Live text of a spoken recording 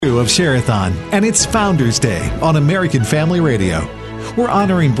of Share-a-thon, and it's Founders Day on American Family Radio. We're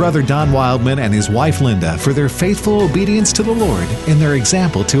honoring Brother Don Wildman and his wife Linda for their faithful obedience to the Lord and their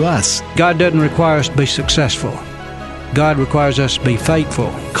example to us. God doesn't require us to be successful. God requires us to be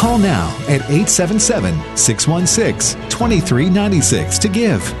faithful. Call now at 877-616-2396 to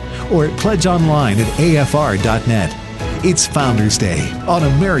give, or at pledge online at afr.net. It's Founders Day on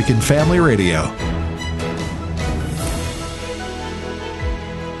American Family Radio.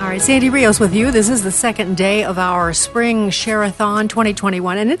 All right, Sandy Rios with you. This is the second day of our Spring Share-a-thon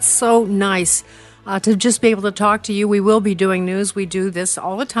 2021, and it's so nice to just be able to talk to you. We will be doing news. We do this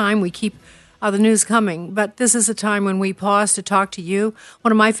all the time. We keep the news coming, but this is a time when we pause to talk to you.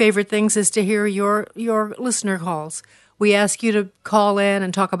 One of my favorite things is to hear your listener calls. We ask you to call in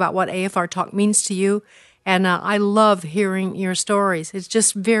and talk about what AFR Talk means to you. And I love hearing your stories. It's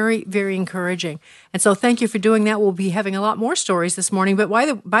just very, very encouraging. And so thank you for doing that. We'll be having a lot more stories this morning. But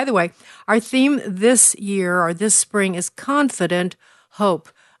by the way, our theme this year or this spring is confident hope.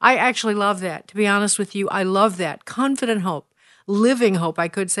 I actually love that. To be honest with you, I love that. Confident hope. Living hope, I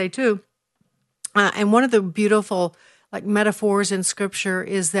could say too. And one of the beautiful metaphors in Scripture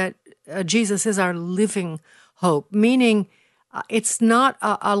is that Jesus is our living hope, meaning it's not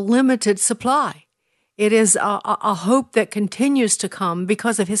a limited supply. It is a hope that continues to come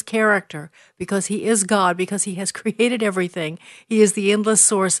because of his character, because he is God, because he has created everything. He is the endless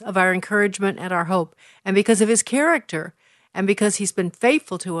source of our encouragement and our hope. And because of his character and because he's been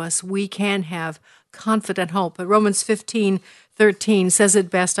faithful to us, we can have confident hope. But Romans 15:13 says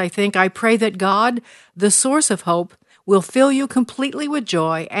it best, I think. I pray that God, the source of hope, will fill you completely with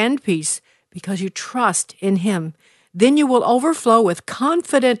joy and peace because you trust in him. Then you will overflow with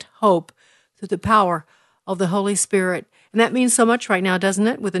confident hope through the power of the Holy Spirit. And that means so much right now, doesn't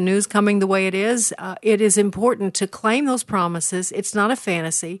it? With the news coming the way it is important to claim those promises. It's not a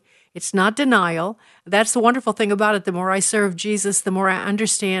fantasy. It's not denial. That's the wonderful thing about it. The more I serve Jesus, the more I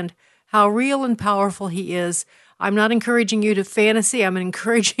understand how real and powerful he is. I'm not encouraging you to fantasy. I'm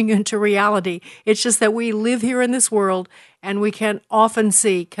encouraging you into reality. It's just that we live here in this world and we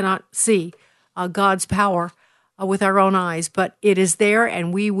cannot see God's power with our own eyes, but it is there,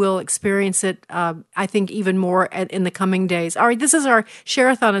 and we will experience it, I think, even more in the coming days. All right, this is our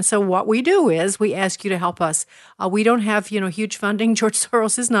Share-a-thon, and so what we do is we ask you to help us. We don't have, huge funding. George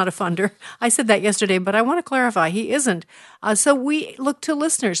Soros is not a funder. I said that yesterday, but I want to clarify, he isn't. So we look to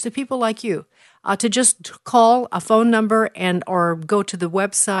listeners, to people like you, to just call a phone number or go to the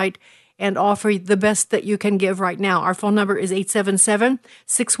website and offer the best that you can give right now. Our phone number is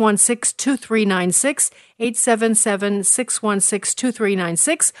 877-616-2396,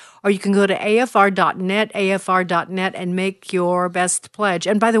 877-616-2396, or you can go to afr.net, and make your best pledge.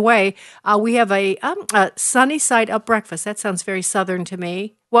 And by the way, we have a Sunny Side Up breakfast. That sounds very Southern to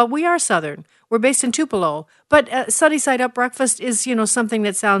me. Well, we are Southern. We're based in Tupelo. But Sunny Side Up breakfast is, something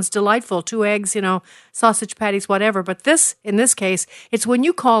that sounds delightful. 2 eggs, sausage patties, whatever. But in this case, it's when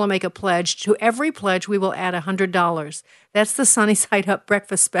you call and make a pledge. To every pledge, we will add $100. That's the Sunny Side Up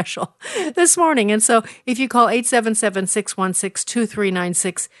breakfast special this morning. And so if you call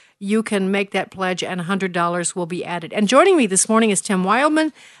 877-616-2396, you can make that pledge and $100 will be added. And joining me this morning is Tim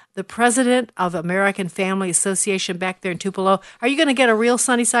Wildman, the president of American Family Association back there in Tupelo. Are you going to get a real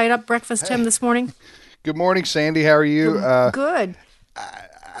Sunny Side Up breakfast, Tim, this morning? Good morning, Sandy. How are you? Good.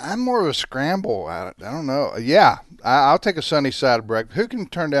 I'm more of a scramble. I don't know. Yeah, I'll take a Sunny Side Up breakfast. Who can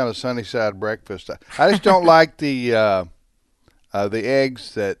turn down a Sunny Side Up breakfast? I just don't like the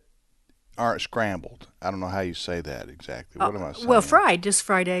eggs that aren't scrambled. I don't know how you say that exactly. What am I saying? Well, just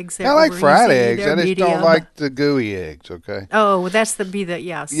fried eggs. I like fried eggs. I just don't like the gooey eggs, okay? Oh, yes. Yeah,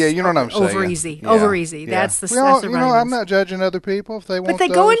 you know what I'm saying. Over easy. Yeah. Over easy. Yeah. That's the I'm not judging other people if they want But they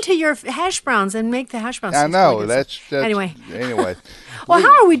go into your hash browns and make the hash browns. I know. That's Anyway. Well,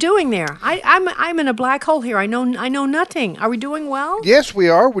 how are we doing there? I'm in a black hole here. I know nothing. Are we doing well? Yes, we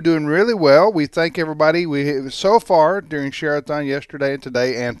are. We're doing really well. We thank everybody. So far during Share-a-thon yesterday and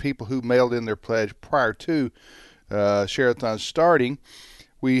today, and people who mailed in their pledge prior to Share-a-thon starting,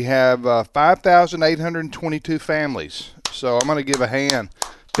 we have 5,822 families. So I'm going to give a hand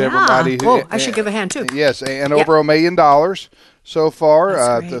to everybody. I should give a hand too. Yes, and over $1 million so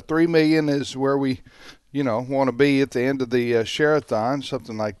far. The $3 million is where we want to be at the end of the Share-a-thon,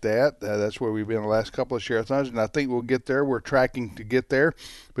 something like that. That's where we've been the last couple of Share-a-thons, and I think we'll get there. We're tracking to get there.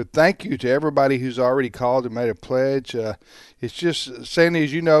 But thank you to everybody who's already called and made a pledge. It's just, Sandy,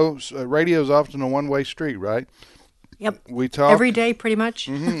 as you know, radio is often a one-way street, right? Yep. We talk every day, pretty much.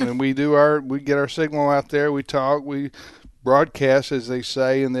 And we get our signal out there. We talk, we broadcast, as they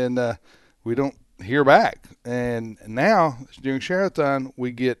say, and then we don't hear back. And now during Share-a-thon,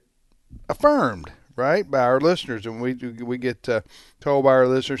 we get affirmed, right, by our listeners, and we get told by our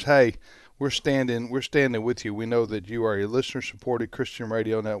listeners, hey, we're standing with you. We know that you are a listener-supported Christian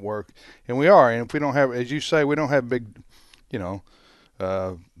radio network, and we are. And if we don't have, as you say, we don't have big,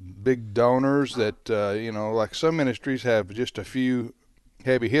 big donors that like some ministries have just a few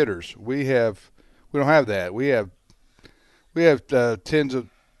heavy hitters. We don't have that. We have tens of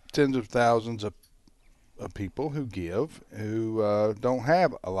thousands of people who give, who don't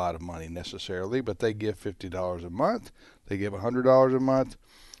have a lot of money necessarily, but they give $50 a month. They give $100 a month.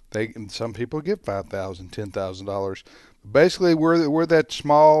 Some people give $5,000, $10,000. Basically, we're that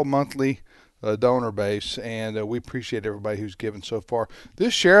small monthly donor base, and we appreciate everybody who's given so far.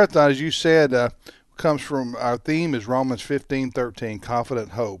 This Share-a-thon, as you said, comes from, our theme is Romans 15:13,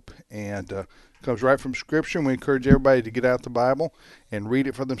 confident hope, and comes right from Scripture. And we encourage everybody to get out the Bible and read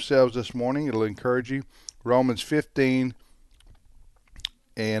it for themselves this morning. It'll encourage you. Romans 15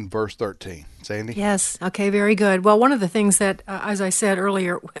 and verse 13. Sandy? Yes. Okay, very good. Well, one of the things that, as I said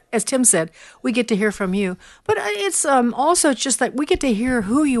earlier, as Tim said, we get to hear from you. But it's also just that we get to hear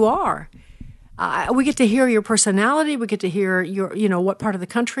who you are. We get to hear your personality. We get to hear what part of the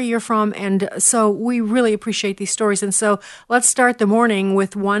country you're from. And so we really appreciate these stories. And so let's start the morning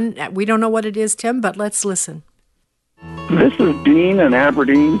with one. We don't know what it is, Tim, but let's listen. This is Dean in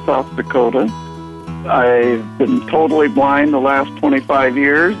Aberdeen, South Dakota. I've been totally blind the last 25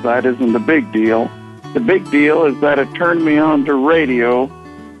 years. That isn't the big deal. The big deal is that it turned me on to radio,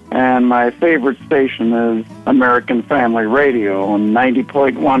 and my favorite station is American Family Radio on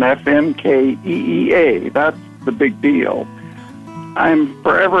 90.1 FM KEEA. That's the big deal. I'm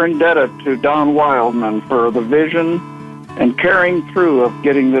forever indebted to Don Wildman for the vision and carrying through of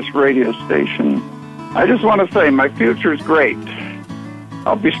getting this radio station. I just want to say my future's great.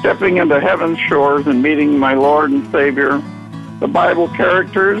 I'll be stepping into heaven's shores and meeting my Lord and Savior, the Bible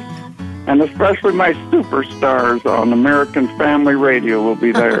characters, and especially my superstars on American Family Radio will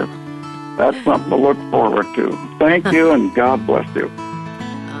be there. That's something to look forward to. Thank you, and God bless you.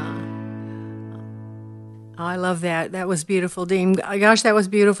 I love that. That was beautiful, Dean. Gosh, that was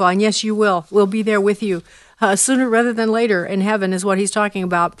beautiful. And yes, you will. We'll be there with you sooner rather than later in heaven is what he's talking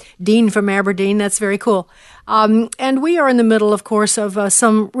about. Dean from Aberdeen. That's very cool. And we are in the middle, of course, of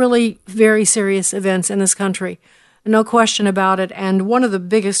some really very serious events in this country. No question about it. And one of the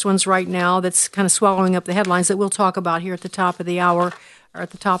biggest ones right now that's kind of swallowing up the headlines that we'll talk about here at the top of the hour or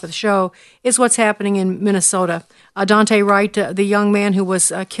at the top of the show is what's happening in Minnesota. Daunte Wright, the young man who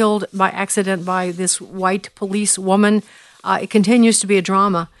was killed by accident by this white police woman, it continues to be a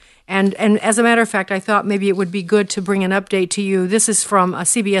drama. And as a matter of fact, I thought maybe it would be good to bring an update to you. This is from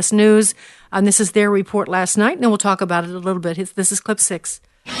CBS News, and this is their report last night, and then we'll talk about it a little bit. This is clip 6.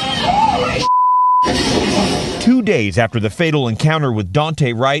 2 days after the fatal encounter with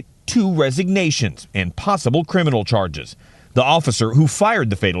Daunte Wright, 2 resignations and possible criminal charges. The officer who fired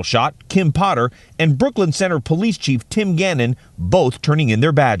the fatal shot, Kim Potter, and Brooklyn Center Police Chief Tim Gannon, both turning in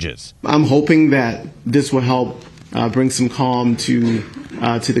their badges. I'm hoping that this will help bring some calm to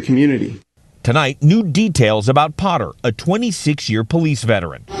the community. Tonight, new details about Potter, a 26-year police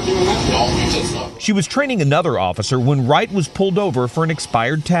veteran. She was training another officer when Wright was pulled over for an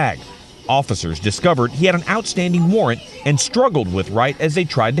expired tag. Officers discovered he had an outstanding warrant and struggled with Wright as they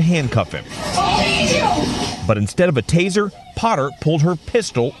tried to handcuff him. But instead of a taser, Potter pulled her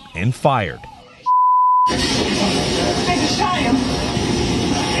pistol and fired.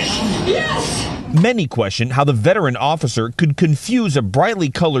 Many question how the veteran officer could confuse a brightly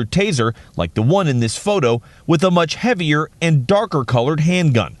colored taser, like the one in this photo, with a much heavier and darker colored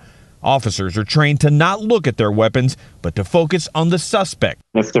handgun. Officers are trained to not look at their weapons, but to focus on the suspect.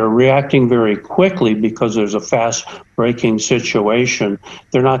 If they're reacting very quickly because there's a fast-breaking situation,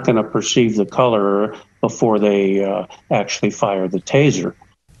 they're not going to perceive the color before they actually fire the taser.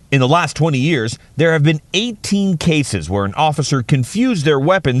 In the last 20 years, there have been 18 cases where an officer confused their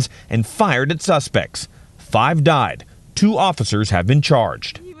weapons and fired at suspects. 5 died. 2 officers have been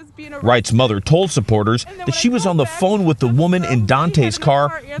charged. Wright's mother told supporters that she was on the phone with the woman in Daunte's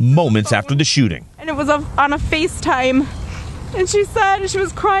car moments after the shooting. And it was on a FaceTime. And she said, she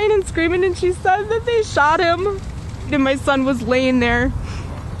was crying and screaming, and she said that they shot him. And my son was laying there,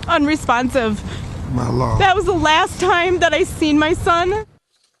 unresponsive. My Lord. That was the last time that I seen my son.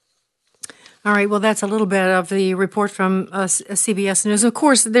 All right, well, that's a little bit of the report from CBS News. Of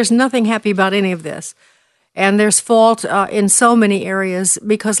course, there's nothing happy about any of this. And there's fault in so many areas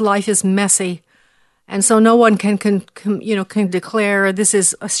because life is messy. And so no one can declare this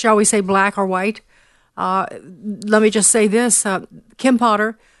is, shall we say, black or white. Let me just say this. Kim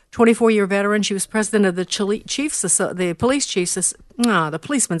Potter, 24-year veteran. She was president of the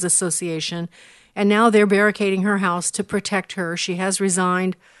Policemen's Association, and now they're barricading her house to protect her. She has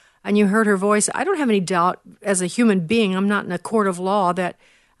resigned, and you heard her voice. I don't have any doubt, as a human being, I'm not in a court of law, that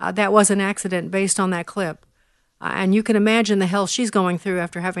that was an accident based on that clip. And you can imagine the hell she's going through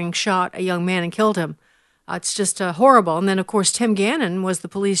after having shot a young man and killed him. It's just horrible. And then, of course, Tim Gannon was the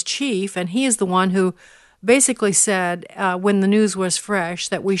police chief, and he is the one who basically said, when the news was fresh,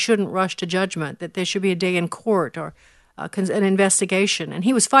 that we shouldn't rush to judgment, that there should be a day in court or an investigation. And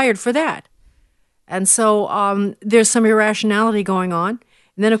he was fired for that. And so there's some irrationality going on.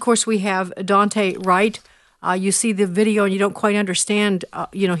 And then, of course, we have Daunte Wright. You see the video and you don't quite understand.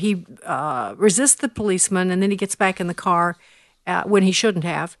 He resists the policeman, and then he gets back in the car when he shouldn't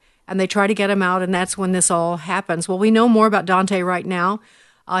have. And they try to get him out, and that's when this all happens. Well, we know more about Daunte right now.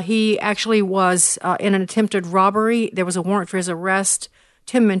 He actually was in an attempted robbery. There was a warrant for his arrest.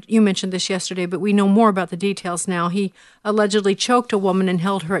 Tim, you mentioned this yesterday, but we know more about the details now. He allegedly choked a woman and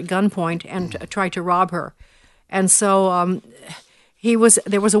held her at gunpoint and tried to rob her. And so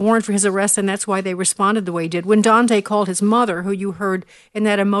there was a warrant for his arrest, and that's why they responded the way he did. When Daunte called his mother, who you heard in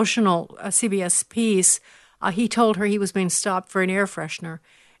that emotional CBS piece, he told her he was being stopped for an air freshener.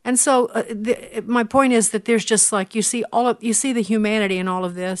 And so my point is that there's just like you see the humanity in all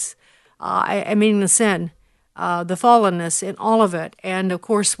of this. I mean the sin, the fallenness in all of it, and of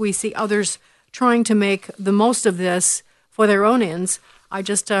course we see others trying to make the most of this for their own ends. I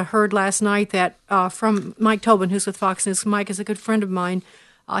just heard last night that from Mike Tobin, who's with Fox News. Mike is a good friend of mine.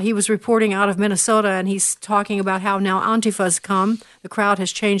 He was reporting out of Minnesota, and he's talking about how now Antifa's come. The crowd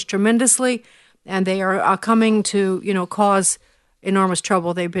has changed tremendously, and they are coming to cause enormous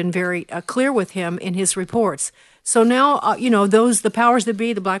trouble. They've been very clear with him in his reports. So now, the powers that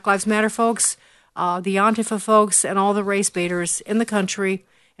be, the Black Lives Matter folks, the Antifa folks, and all the race baiters in the country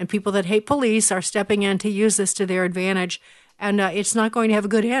and people that hate police are stepping in to use this to their advantage. And it's not going to have a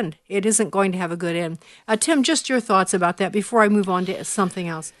good end. It isn't going to have a good end. Tim, just your thoughts about that before I move on to something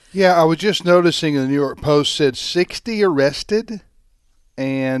else. Yeah, I was just noticing the New York Post said 60 arrested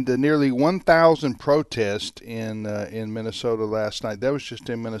and nearly 1,000 protests in Minnesota last night. That was just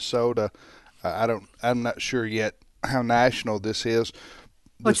in Minnesota. I'm not sure yet how national this is.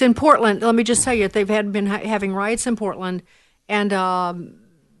 Well, it's in Portland. Let me just tell you, they've been having riots in Portland, and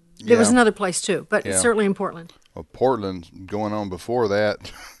there was another place too, but it's certainly in Portland. Well, Portland's going on before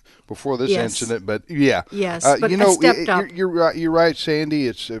that, before this incident, but yeah. Yes, but stepped up. You're right, Sandy.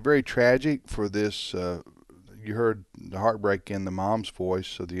 It's very tragic for this. You heard the heartbreak in the mom's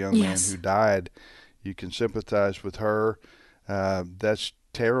voice of the young man who died. You can sympathize with her. That's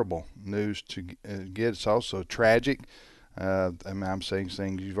terrible news to get. It's also tragic. I'm saying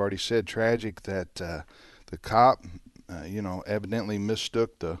things you've already said. Tragic that the cop, evidently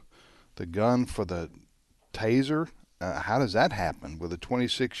mistook the gun for the taser. How does that happen with a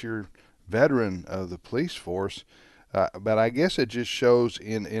 26-year veteran of the police force? But I guess it just shows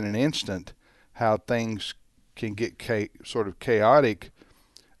in an instant how things can get sort of chaotic.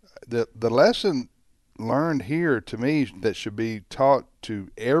 The lesson learned here, to me, that should be taught to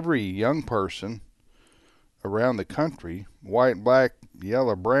every young person around the country, white, black,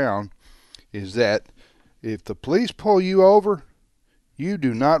 yellow, brown, is that if the police pull you over, you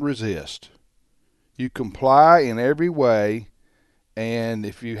do not resist. You comply in every way, and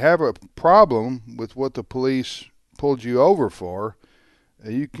if you have a problem with what the police pulled you over for,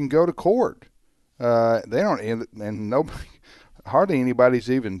 you can go to court. They don't, and nobody, hardly anybody's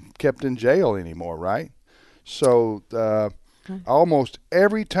even kept in jail anymore, right? So almost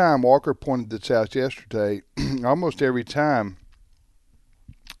every time, Walker pointed this out yesterday, almost every time,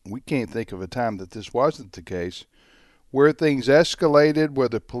 we can't think of a time that this wasn't the case, where things escalated, where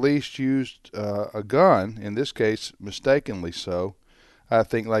the police used a gun, in this case, mistakenly so. I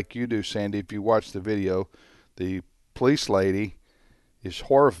think like you do, Sandy, if you watch the video, the police lady is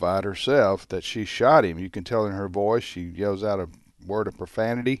horrified herself that she shot him. You can tell in her voice. She yells out a word of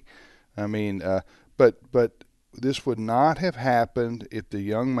profanity. I mean, but this would not have happened if the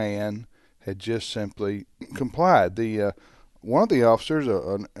young man had just simply complied. One of the officers,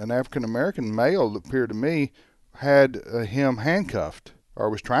 an African-American male, appeared to me, had him handcuffed, or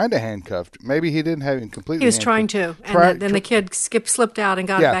was trying to handcuff. Maybe he didn't have him completely. He was trying to, and then the kid slipped out and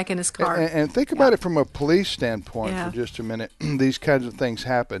got back in his car. And think about it from a police standpoint for just a minute. These kinds of things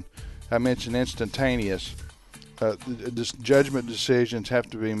happen. I mentioned instantaneous. Judgment decisions have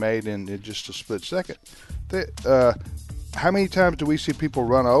to be made in just a split second. How many times do we see people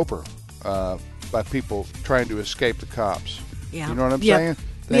run over by people trying to escape the cops? Yeah. You know what I'm saying?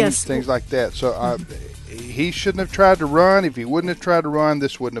 things like that. So he shouldn't have tried to run. If he wouldn't have tried to run,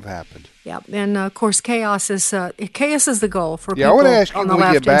 this wouldn't have happened. Yeah, and of course, chaos is the goal for people I want to ask you on the when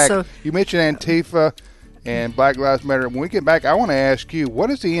we left. get back. So, you mentioned Antifa and Black Lives Matter. When we get back, I want to ask you,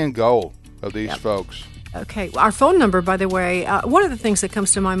 what is the end goal of these folks? Okay, our phone number, by the way, one of the things that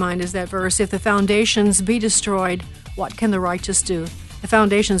comes to my mind is that verse, if the foundations be destroyed, what can the righteous do? The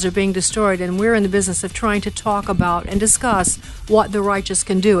foundations are being destroyed, and we're in the business of trying to talk about and discuss what the righteous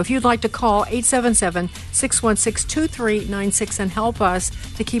can do. If you'd like to call 877-616-2396 and help us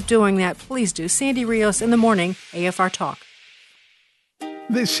to keep doing that, please do. Sandy Rios in the morning, AFR Talk.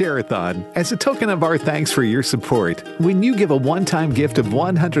 This Share-a-thon, as a token of our thanks for your support, when you give a one-time gift of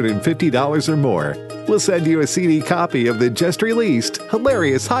 $150 or more, we'll send you a CD copy of the just-released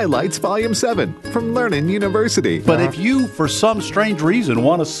Hilarious Highlights Volume 7 from Learning University. But if you, for some strange reason,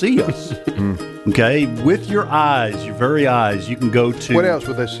 want to see us, okay, with your eyes, your very eyes, you can go to... What else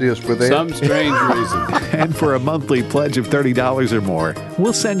would they see us with? Some strange reason. And for a monthly pledge of $30 or more,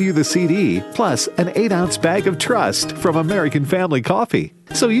 we'll send you the CD plus an 8-ounce bag of Trust from American Family Coffee,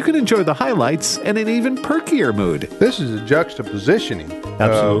 so you can enjoy the highlights in an even perkier mood. This is a juxtapositioning.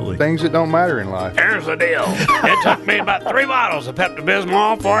 Absolutely. Things that don't matter in life. Here's the deal. It took me about 3 bottles of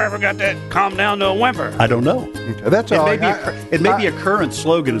Pepto-Bismol before I ever got that calm down to a whimper. I don't know. That's all. It may be a current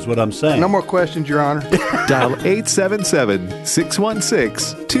slogan is what I'm saying. No more questions, Your Honor. Dial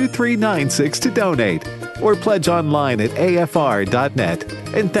 877-616-2396 to donate or pledge online at afr.net.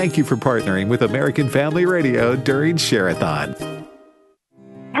 And thank you for partnering with American Family Radio during Share-a-thon.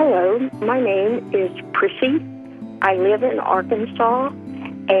 Hello, my name is Prissy. I live in Arkansas,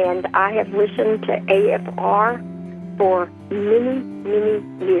 and I have listened to AFR for many, many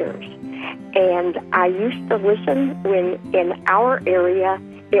years. And I used to listen when in our area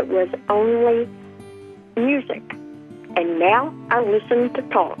it was only music. And now I listen to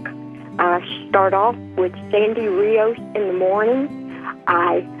talk. I start off with Sandy Rios in the morning.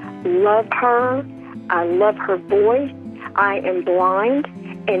 I love her. I love her voice. I am blind.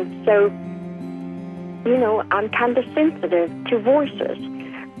 And so, you know, I'm kind of sensitive to voices.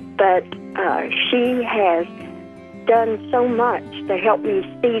 But she has done so much to help me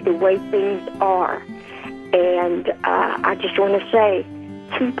see the way things are. And I just want to say,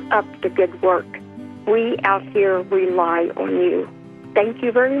 keep up the good work. We out here rely on you. Thank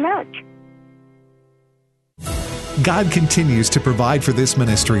you very much. God continues to provide for this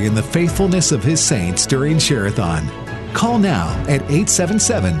ministry in the faithfulness of His saints during Share-a-thon. Call now at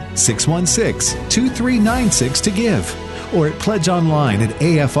 877-616-2396 to give or at pledge online at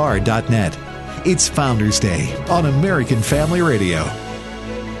afr.net. It's Founders Day on American Family Radio.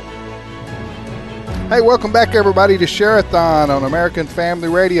 Hey, welcome back, everybody, to Share-a-thon on American Family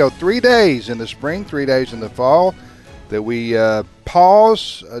Radio. 3 days in the spring, 3 days in the fall that we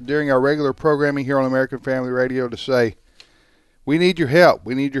pause during our regular programming here on American Family Radio to say, we need your help.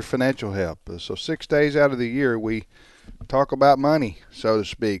 We need your financial help. So 6 days out of the year, we talk about money, so to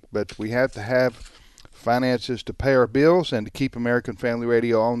speak, but we have to have finances to pay our bills and to keep American Family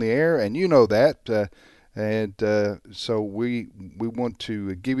Radio on the air, and you know that. So we want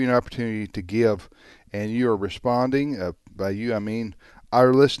to give you an opportunity to give, and you are responding. By you, I mean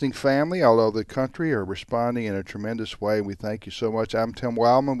our listening family all over the country are responding in a tremendous way. We thank you so much. I'm Tim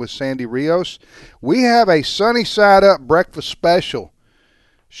Wildman with Sandy Rios. We have a Sunny Side Up breakfast special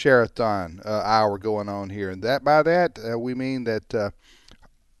Share-a-thon hour going on here, and by that we mean that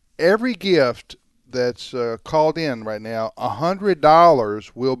every gift that's called in right now,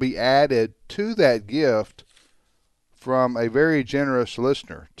 $100 will be added to that gift from a very generous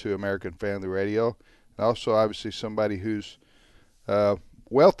listener to American Family Radio, and also obviously somebody who's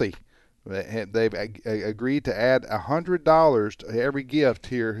wealthy. They've agreed to add $100 to every gift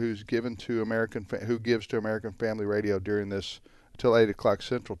here who gives to American Family Radio during this till 8 o'clock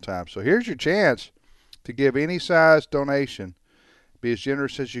Central Time. So here's your chance to give any size donation. Be as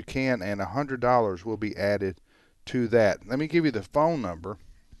generous as you can, and $100 will be added to that. Let me give you the phone number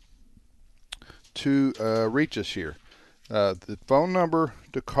to reach us here. The phone number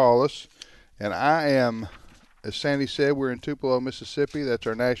to call us, and I am, as Sandy said, we're in Tupelo, Mississippi. That's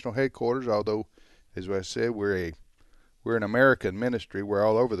our national headquarters, although, as I said, we're an American ministry. We're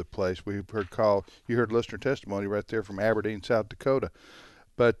all over the place. You heard listener testimony right there from Aberdeen, South Dakota.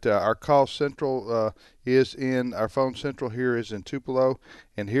 But our call central our phone central here is in Tupelo.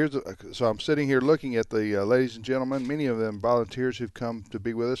 And so I'm sitting here looking at the ladies and gentlemen, many of them volunteers who've come to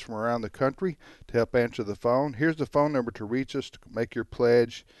be with us from around the country to help answer the phone. Here's the phone number to reach us to make your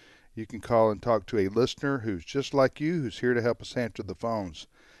pledge. You can call and talk to a listener who's just like you, who's here to help us answer the phones.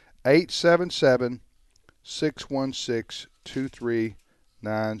 877-616-2396.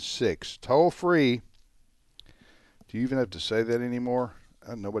 877-616-2396. Toll free. Do you even have to say that anymore?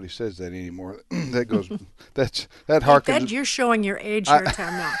 Nobody says that anymore. That harkens. Ed, you're showing your age here, Tim.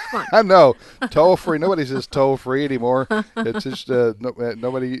 Now, come on. I know. Toll free. Nobody says toll free anymore. It's just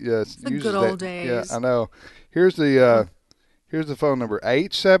nobody uses the good old that. days. Yeah, I know. Here's the phone number: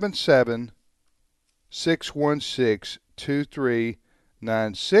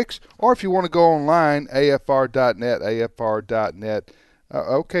 877-616-2396. Or if you want to go online, afr.net, afr.net.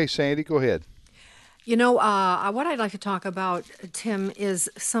 Okay, Sandy, go ahead. You know, what I'd like to talk about, Tim, is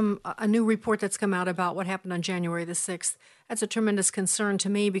a new report that's come out about what happened on January the 6th. That's a tremendous concern to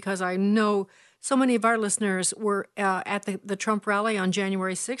me because I know so many of our listeners were at the Trump rally on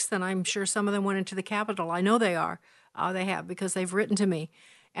January 6th, and I'm sure some of them went into the Capitol. I know they are. They have, because they've written to me.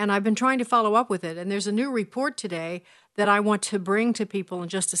 And I've been trying to follow up with it. And there's a new report today that I want to bring to people in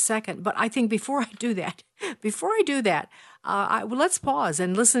just a second. But I think before I do that, let's pause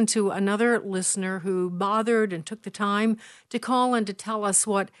and listen to another listener who bothered and took the time to call and to tell us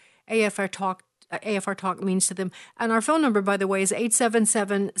what AFR Talk means to them. And our phone number, by the way, is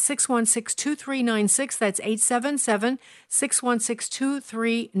 877-616-2396. That's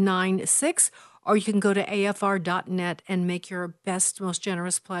 877-616-2396. Or you can go to afr.net and make your best, most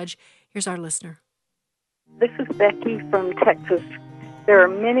generous pledge. Here's our listener. This is Becky from Texas. There are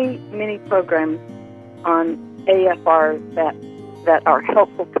many, many programs on AFR that are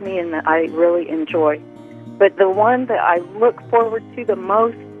helpful to me and that I really enjoy. But the one that I look forward to the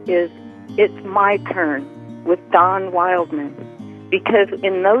most is It's My Turn with Don Wildman. Because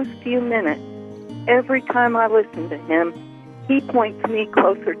in those few minutes, every time I listen to him, he points me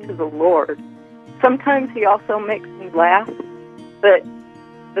closer to the Lord. Sometimes he also makes me laugh, but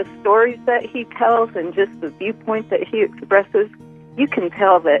the stories that he tells and just the viewpoint that he expresses, you can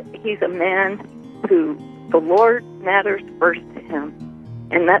tell that he's a man who the Lord matters first to him.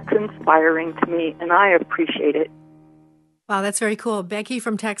 And that's inspiring to me, and I appreciate it. Wow, that's very cool. Becky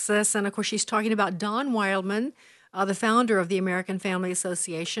from Texas, and of course she's talking about Don Wildman, the founder of the American Family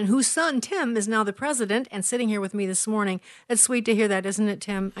Association, whose son, Tim, is now the president and sitting here with me this morning. It's sweet to hear that, isn't it,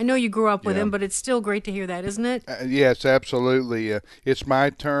 Tim? I know you grew up with him, but it's still great to hear that, isn't it? Yes, absolutely. It's My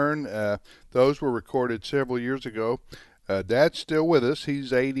Turn. Those were recorded several years ago. Dad's still with us.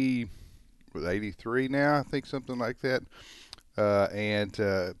 He's 83 now, I think, something like that. But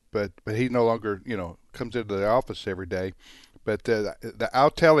he no longer, comes into the office every day. But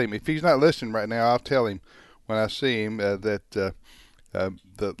I'll tell him, if he's not listening right now, I'll tell him when I see him that the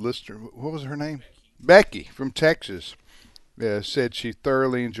listener, what was her name? Becky from Texas, said she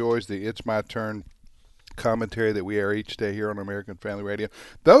thoroughly enjoys the It's My Turn commentary that we air each day here on American Family Radio.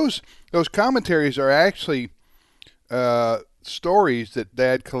 Those commentaries are actually stories that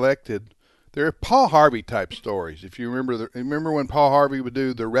Dad collected. They're Paul Harvey type stories. If you remember when Paul Harvey would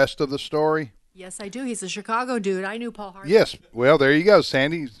do the rest of the story? Yes, I do. He's a Chicago dude. I knew Paul Harvey. Yes. Well, there you go.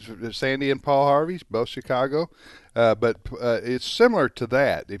 Sandy and Paul Harvey's, both Chicago. But it's similar to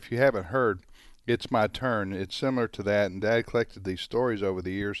that. If you haven't heard It's My Turn, it's similar to that. And Dad collected these stories over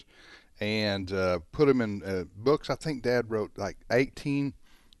the years and put them in books. I think Dad wrote like 18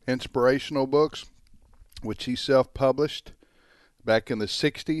 inspirational books, which he self-published back in the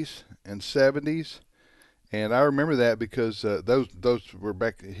 60s and 70s. And I remember that because those were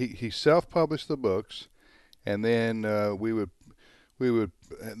back. He self-published the books, and then then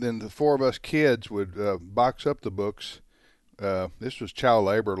the four of us kids would box up the books. This was child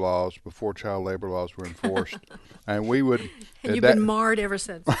labor laws, before child labor laws were enforced, and we would. And you've been marred ever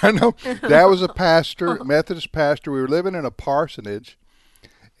since. I know. Dad was a pastor, Methodist pastor. We were living in a parsonage,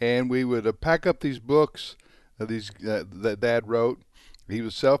 and we would pack up these books, that Dad wrote. He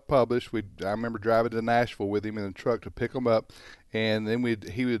was self-published. I remember driving to Nashville with him in a truck to pick them up, and then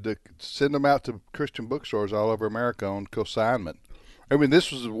he would send them out to Christian bookstores all over America on consignment. I mean, this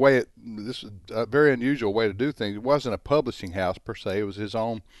was a very unusual way to do things. It wasn't a publishing house per se; it was his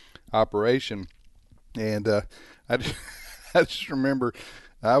own operation. And I just remember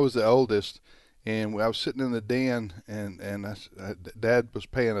I was the oldest, and I was sitting in the den, and Dad was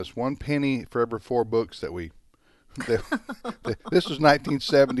paying us 1 penny for every 4 books that we. This was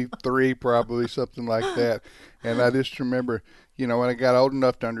 1973, probably, something like that. And I just remember, when I got old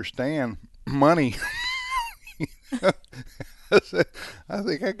enough to understand money, I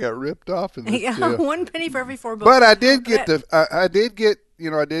think I got ripped off in this. 1 penny for every 4 books. But I did get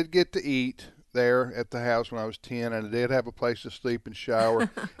to eat there at the house when I was 10, and I did have a place to sleep and shower.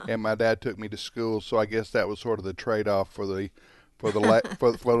 And my dad took me to school, so I guess that was sort of the trade-off for the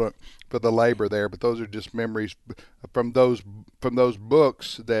labor there. But those are just memories from those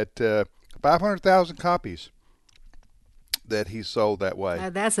books that 500,000 copies that he sold that way.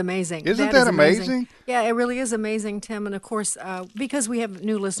 That's amazing. Isn't that amazing? Yeah, it really is amazing, Tim. And of course, because we have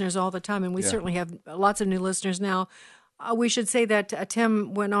new listeners all the time, and we certainly have lots of new listeners now, we should say that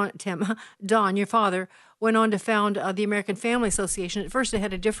Don, your father, went on to found the American Family Association. At first it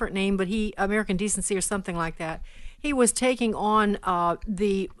had a different name, but American Decency or something like that. He was taking on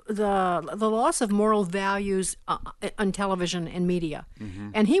the loss of moral values on television and media. Mm-hmm.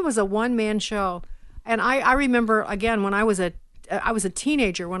 And he was a one-man show. And I remember, again, when I was a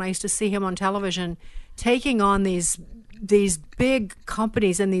teenager, when I used to see him on television, taking on these big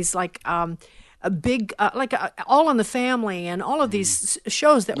companies and these a big All in the Family and all of these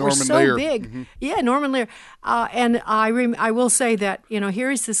shows that Norman were so Lear. big. Mm-hmm. Yeah, Norman Lear. And I will say that, here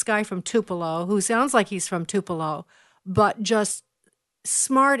is this guy from Tupelo who sounds like he's from Tupelo, but just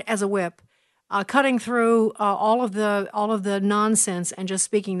smart as a whip, cutting through all of the nonsense and just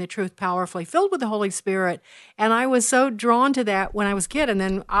speaking the truth powerfully, filled with the Holy Spirit. And I was so drawn to that when I was a kid. And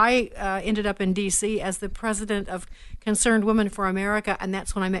then I ended up in D.C. as the president of Concerned Women for America, and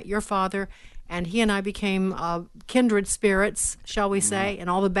that's when I met your father. And he and I became kindred spirits, shall we say, in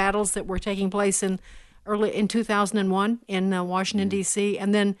all the battles that were taking place in 2001 in Washington, D.C.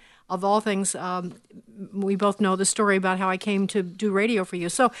 And then, of all things, we both know the story about how I came to do radio for you.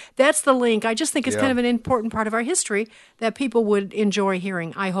 So that's the link. I just think it's kind of an important part of our history that people would enjoy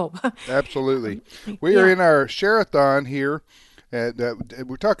hearing, I hope. Absolutely. We are in our Share-a-thon here.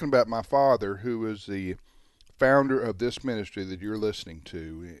 We're talking about my father, who was the founder of this ministry that you're listening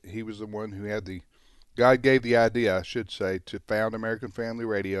to. He was the one who God gave the idea, I should say, to found American Family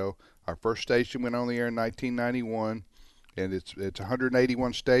Radio. Our first station went on the air in 1991, and it's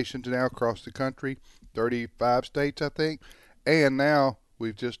 181 stations now across the country, 35 states, I think. And now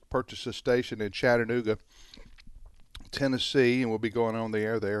we've just purchased a station in Chattanooga, Tennessee, and we'll be going on the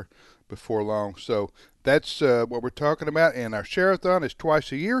air there before long. So that's what we're talking about. And our Share-a-thon is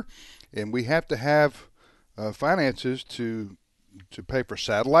twice a year, and we have to have finances to pay for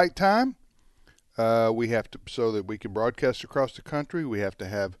satellite time. We have to, so that we can broadcast across the country. We have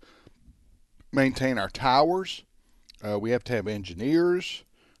to maintain our towers. We have to have engineers.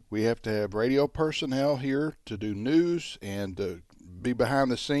 We have to have radio personnel here to do news and be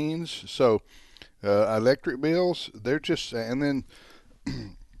behind the scenes. So electric bills, they're just, and then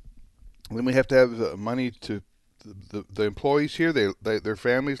we have to have money to the employees here. Their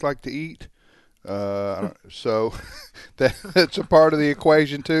families like to eat. So that's a part of the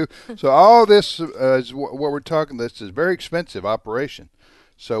equation too. So all this is what we're talking. This is a very expensive operation.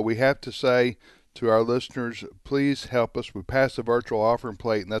 So we have to say to our listeners, please help us. We pass the virtual offering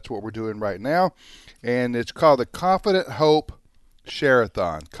plate, and that's what we're doing right now. And it's called the Confident Hope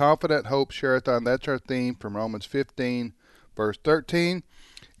Share-a-thon. Confident Hope Share-a-thon. That's our theme from Romans 15, verse 13.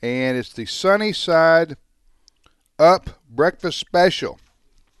 And it's the Sunny Side Up Breakfast Special.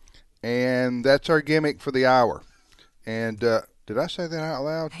 And that's our gimmick for the hour. And did I say that out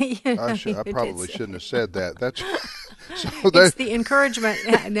loud? I probably shouldn't have said that. That's it's the encouragement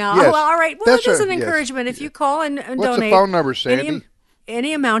now. Yes, all right. Well, it is an encouragement. If you call and What's donate. What's the phone number, Sandy?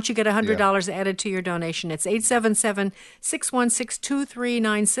 Any amount, you get $100 added to your donation. It's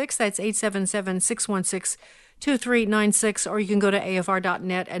 877-616-2396. That's 877-616-2396. Or you can go to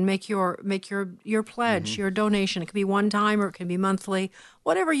afr.net and make your pledge, your donation. It can be one time or it can be monthly,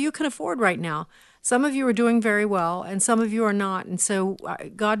 whatever you can afford right now. Some of you are doing very well, and some of you are not. And so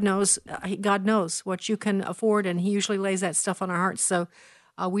God knows what you can afford, and He usually lays that stuff on our hearts. So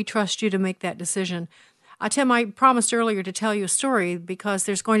we trust you to make that decision. Tim, I promised earlier to tell you a story because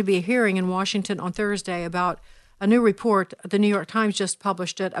there's going to be a hearing in Washington on Thursday about a new report. The New York Times just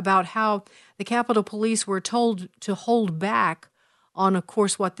published it about how the Capitol Police were told to hold back on, of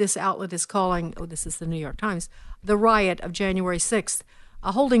course, what this outlet is calling, this is the New York Times, the riot of January 6th.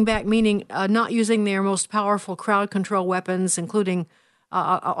 Holding back meaning not using their most powerful crowd control weapons, including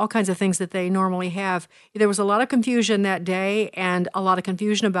all kinds of things that they normally have. There was a lot of confusion that day, and a lot of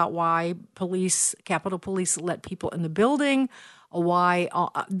confusion about why Capitol Police let people in the building, why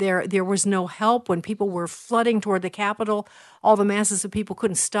there was no help when people were flooding toward the Capitol. All the masses of people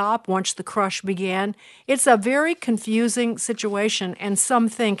couldn't stop once the crush began. It's a very confusing situation, and some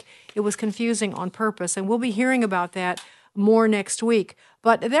think it was confusing on purpose, and we'll be hearing about that more next week.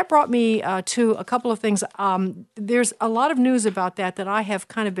 But that brought me to a couple of things. There's a lot of news about that I have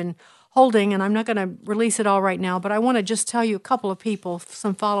kind of been holding, and I'm not going to release it all right now, but I want to just tell you a couple of people,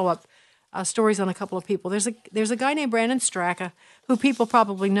 some follow-up stories on a couple of people. There's a guy named Brandon Straka, who people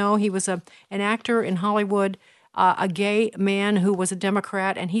probably know. He was an actor in Hollywood, a gay man who was a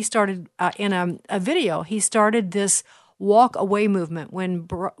Democrat, and he started in a video. He started this walk away movement when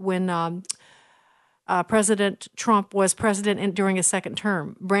President Trump was president during his second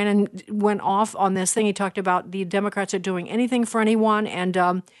term. Brandon went off on this thing. He talked about the Democrats are doing anything for anyone,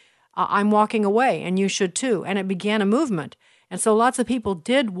 and I'm walking away, and you should too. And it began a movement. And so lots of people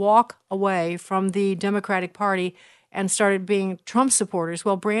did walk away from the Democratic Party and started being Trump supporters.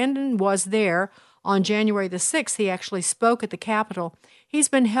 Well, Brandon was there on January the 6th. He actually spoke at the Capitol. He's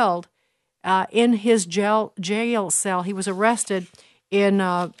been held in his jail cell. He was arrested in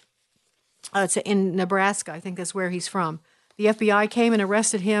Nebraska. I think that's where he's from. The FBI came and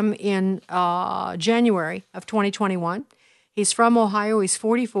arrested him in January of 2021. He's from Ohio. He's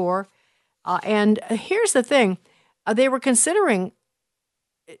 44. And here's the thing. They were considering,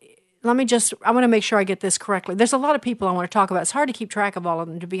 I want to make sure I get this correctly. There's a lot of people I want to talk about. It's hard to keep track of all of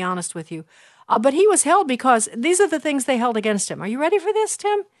them, to be honest with you. But he was held because these are the things they held against him. Are you ready for this,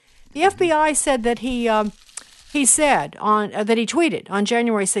 Tim? The FBI said that he tweeted on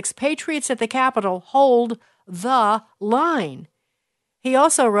January 6th, "Patriots at the Capitol hold the line." He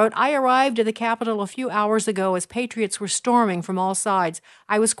also wrote, "I arrived at the Capitol a few hours ago as patriots were storming from all sides.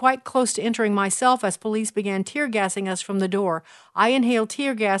 I was quite close to entering myself as police began tear gassing us from the door. I inhaled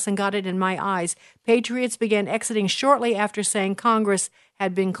tear gas and got it in my eyes. Patriots began exiting shortly after saying Congress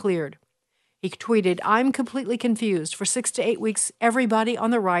had been cleared." He tweeted, "I'm completely confused. For 6 to 8 weeks, everybody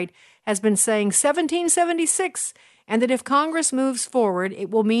on the right has been saying 1776, and that if Congress moves forward, it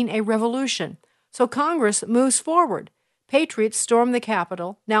will mean a revolution. So Congress moves forward. Patriots storm the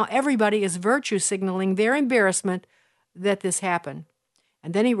Capitol. Now everybody is virtue signaling their embarrassment that this happened."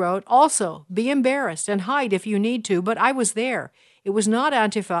 And then he wrote, "Also, be embarrassed and hide if you need to, but I was there. It was not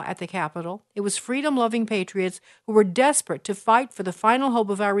Antifa at the Capitol. It was freedom-loving patriots who were desperate to fight for the final hope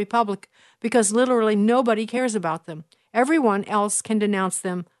of our republic because literally nobody cares about them. Everyone else can denounce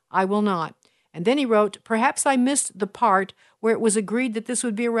them. I will not." And then he wrote, "Perhaps I missed the part where it was agreed that this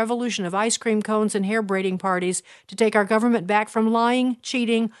would be a revolution of ice cream cones and hair braiding parties to take our government back from lying,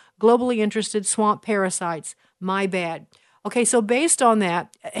 cheating, globally interested swamp parasites. My bad." Okay, so based on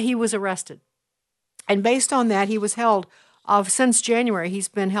that, he was arrested. And based on that, he was held. Since January, he's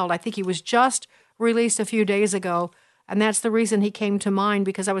been held. I think he was just released a few days ago, and that's the reason he came to mind,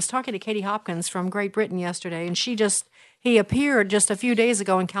 because I was talking to Katie Hopkins from Great Britain yesterday, and he appeared just a few days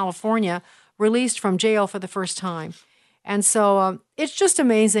ago in California, released from jail for the first time. And so it's just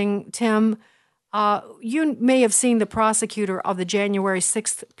amazing, Tim. You may have seen the prosecutor of the January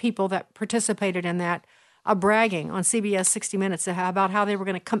 6th people that participated in that bragging on CBS 60 Minutes about how they were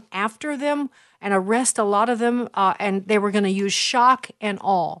going to come after them and arrest a lot of them, and they were going to use shock and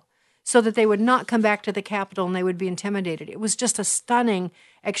awe so that they would not come back to the Capitol and they would be intimidated. It was just a stunning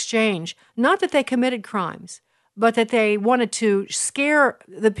exchange. Not that they committed crimes, but that they wanted to scare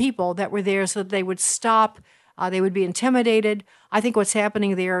the people that were there so that they would stop. They would be intimidated. I think what's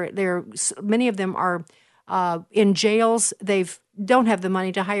happening there, many of them are in jails. They don't have the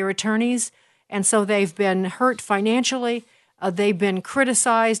money to hire attorneys, and so they've been hurt financially. They've been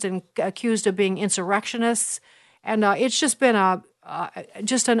criticized and accused of being insurrectionists, and it's just been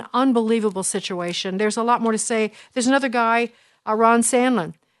just an unbelievable situation. There's a lot more to say. There's another guy, Ron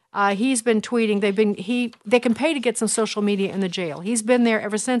Sandlin. He's been tweeting. They can pay to get some social media in the jail. He's been there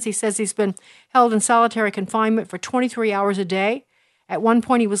ever since. He says he's been held in solitary confinement for 23 hours a day. At one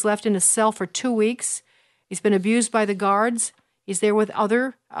point, he was left in a cell for 2 weeks. He's been abused by the guards. He's there with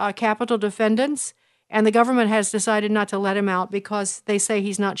other Capitol defendants, and the government has decided not to let him out because they say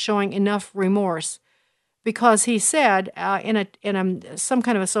he's not showing enough remorse. Because he said in some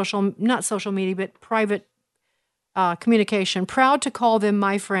kind of a not social media, but private communication, "Proud to call them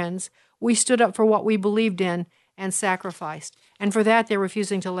my friends. We stood up for what we believed in and sacrificed." And for that, they're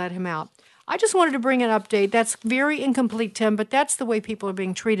refusing to let him out. I just wanted to bring an update. That's very incomplete, Tim, but that's the way people are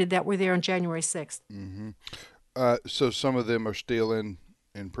being treated that were there on January 6th. Mm-hmm. So some of them are still in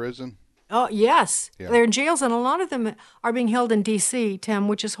prison? Oh, yes. Yeah. They're in jails, and a lot of them are being held in D.C., Tim,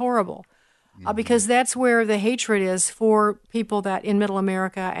 which is horrible. Because that's where the hatred is for people that in Middle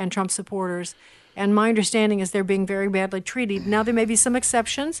America and Trump supporters. And my understanding is they're being very badly treated. Now, there may be some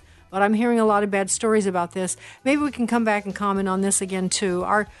exceptions, but I'm hearing a lot of bad stories about this. Maybe we can come back and comment on this again, too.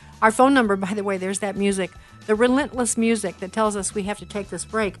 Our phone number, by the way, there's that music, the relentless music that tells us we have to take this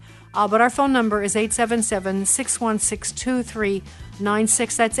break. But our phone number is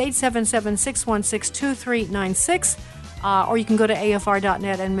 877-616-2396. That's 877-616-2396. Or you can go to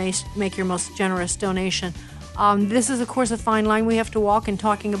afr.net and make your most generous donation. This is, of course, a fine line we have to walk in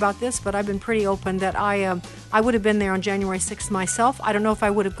talking about this, but I've been pretty open that I would have been there on January 6th myself. I don't know if I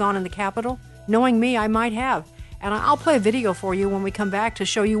would have gone in the Capitol. Knowing me, I might have. And I'll play a video for you when we come back to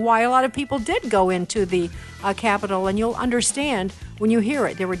show you why a lot of people did go into the Capitol, and you'll understand when you hear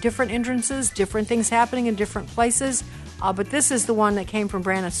it. There were different entrances, different things happening in different places, but this is the one that came from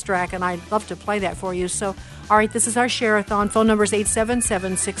Brandon Strack, and I'd love to play that for you. So, all right, this is our Share-a-thon. Phone number is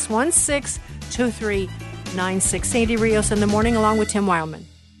 877-616-2396. Sandy Rios in the morning along with Tim Wildman.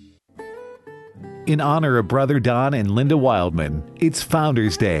 In honor of Brother Don and Linda Wildman, it's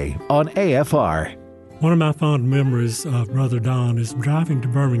Founders Day on AFR. One of my fond memories of Brother Don is driving to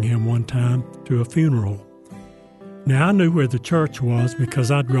Birmingham one time to a funeral. Now, I knew where the church was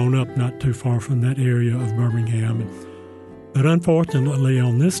because I'd grown up not too far from that area of Birmingham. But unfortunately,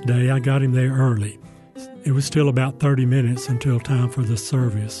 on this day, I got him there early. It was still about 30 minutes until time for the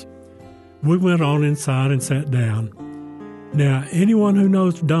service. We went on inside and sat down. Now, anyone who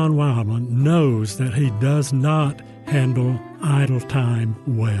knows Don Wildman knows that he does not handle idle time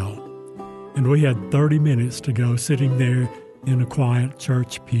well. And we had 30 minutes to go sitting there in a quiet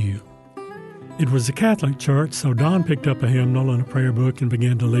church pew. It was a Catholic church, so Don picked up a hymnal and a prayer book and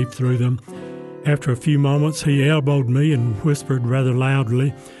began to leaf through them. After a few moments, he elbowed me and whispered rather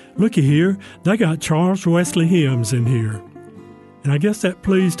loudly, "Looky here, they got Charles Wesley hymns in here." And I guess that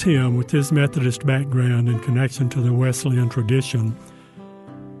pleased him with his Methodist background in connection to the Wesleyan tradition.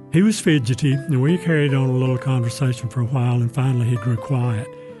 He was fidgety, and we carried on a little conversation for a while, and finally he grew quiet.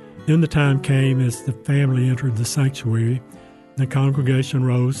 Then the time came as the family entered the sanctuary. The congregation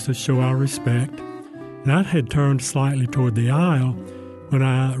rose to show our respect, and I had turned slightly toward the aisle when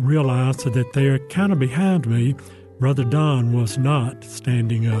I realized that there, kind of behind me, Brother Don was not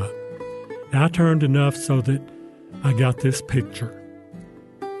standing up. I turned enough so that I got this picture.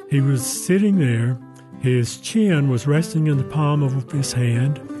 He was sitting there. His chin was resting in the palm of his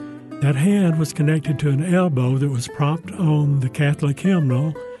hand. That hand was connected to an elbow that was propped on the Catholic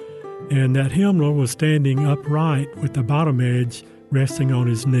hymnal, and that hymnal was standing upright with the bottom edge resting on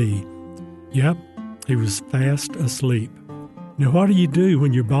his knee. Yep, he was fast asleep. Now, what do you do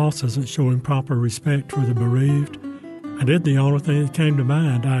when your boss isn't showing proper respect for the bereaved? I did the only thing that came to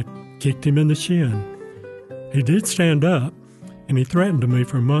mind. I kicked him in the shin. He did stand up, and he threatened to me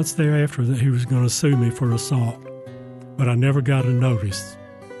for months thereafter that he was going to sue me for assault. But I never got a notice.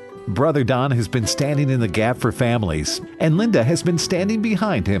 Brother Don has been standing in the gap for families, and Linda has been standing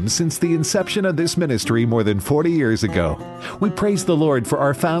behind him since the inception of this ministry more than 40 years ago. We praise the Lord for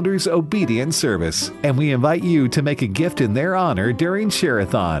our founders' obedient service, and we invite you to make a gift in their honor during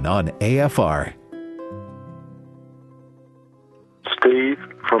Share-a-thon on AFR. Steve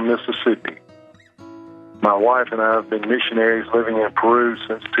from Mississippi. My wife and I have been missionaries living in Peru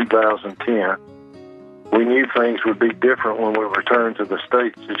since 2010. We knew things would be different when we returned to the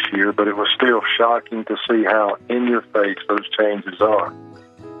States this year, but it was still shocking to see how in your face those changes are.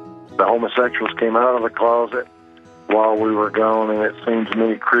 The homosexuals came out of the closet while we were gone, and it seems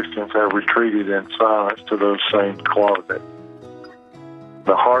many Christians have retreated in silence to those same closets.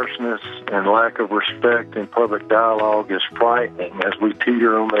 The harshness and lack of respect in public dialogue is frightening as we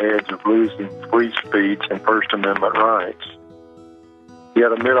teeter on the edge of losing free speech and First Amendment rights.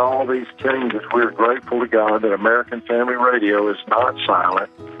 Yet amid all these changes, we're grateful to God that American Family Radio is not silent,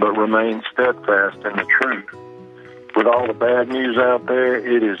 but remains steadfast in the truth. With all the bad news out there,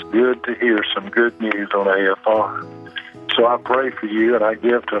 it is good to hear some good news on AFR. So I pray for you, and I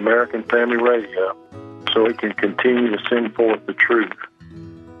give to American Family Radio so it can continue to send forth the truth.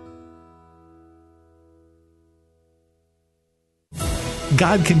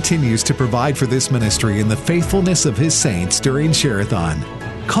 God continues to provide for this ministry in the faithfulness of His saints during Share-a-thon.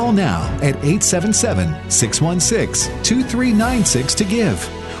 Call now at 877-616-2396 to give,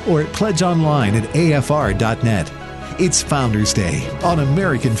 or at pledge online at afr.net. It's Founders Day on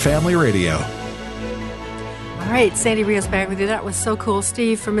American Family Radio. All right, Sandy Rios back with you. That was so cool.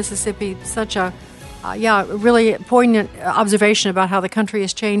 Steve from Mississippi, such a really poignant observation about how the country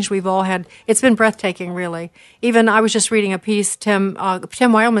has changed. We've all had, it's been breathtaking, really. Even I was just reading a piece, Tim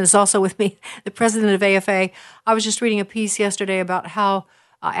Wildman is also with me, the president of AFA. I was just reading a piece yesterday about how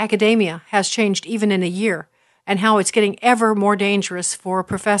academia has changed even in a year, and how it's getting ever more dangerous for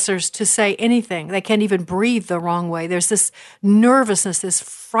professors to say anything. They can't even breathe the wrong way. There's this nervousness, this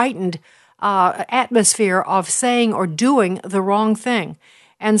frightened atmosphere of saying or doing the wrong thing.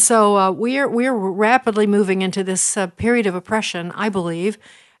 And so we're rapidly moving into this period of oppression, I believe.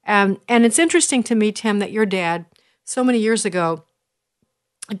 And it's interesting to me, Tim, that your dad, so many years ago,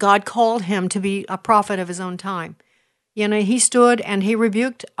 God called him to be a prophet of his own time. You know, he stood and he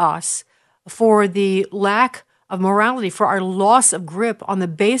rebuked us for the lack of morality, for our loss of grip on the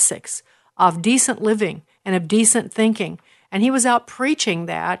basics of decent living and of decent thinking. And he was out preaching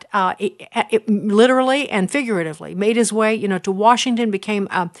that, literally and figuratively, made his way, to Washington, became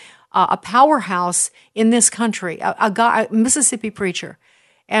a powerhouse in this country, a Mississippi preacher.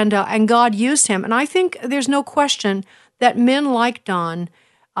 And God used him. And I think there's no question that men like Don,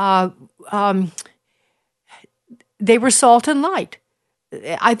 they were salt and light.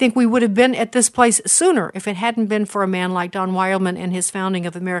 I think we would have been at this place sooner if it hadn't been for a man like Don Wildman and his founding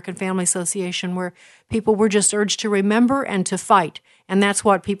of the American Family Association, where people were just urged to remember and to fight. And that's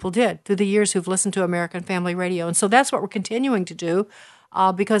what people did through the years who've listened to American Family Radio. And so that's what we're continuing to do,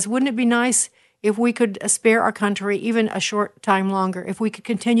 because wouldn't it be nice if we could spare our country even a short time longer, if we could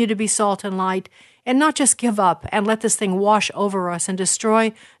continue to be salt and light and not just give up and let this thing wash over us and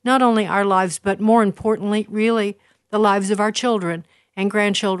destroy not only our lives, but more importantly, really, the lives of our children and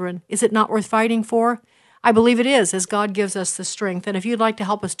grandchildren. Is it not worth fighting for? I believe it is, as God gives us the strength. And if you'd like to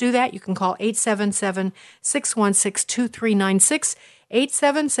help us do that, you can call 877-616-2396,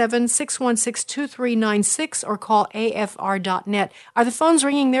 877-616-2396, or call afr.net. Are the phones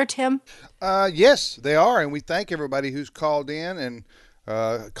ringing there, Tim? Yes, they are, and we thank everybody who's called in and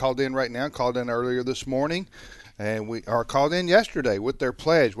called in right now, called in earlier this morning, and we are called in yesterday with their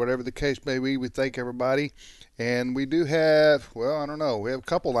pledge, whatever the case may be. We thank everybody. And we do have, we have a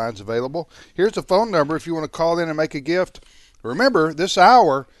couple lines available. Here's the phone number if you want to call in and make a gift. Remember, this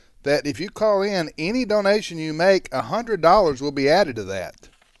hour, that if you call in, any donation you make, $100 will be added to that.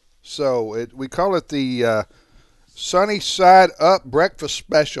 So we call it the Sunny Side Up Breakfast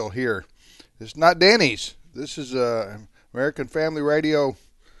Special here. It's not Denny's. This is American Family Radio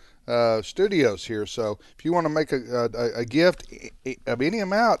studios here. So if you want to make a gift of any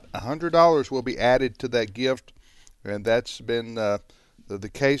amount, $100 will be added to that gift, and that's been the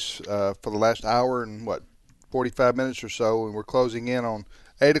case for the last hour and 45 minutes or so, and we're closing in on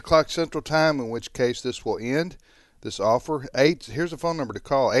 8 o'clock Central Time, in which case this will end, this offer. Here's the phone number to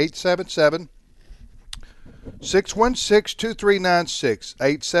call,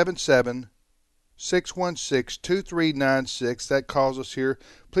 877-616-2396, 877-616-2396. That calls us here.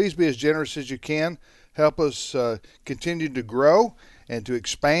 Please be as generous as you can. Help us continue to grow and to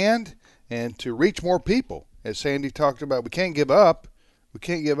expand and to reach more people. As Sandy talked about, we can't give up. We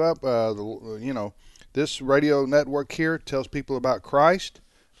can't give up. This radio network here tells people about Christ.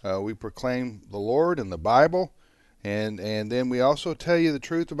 We proclaim the Lord and the Bible. And then we also tell you the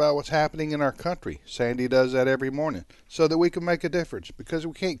truth about what's happening in our country. Sandy does that every morning so that we can make a difference, because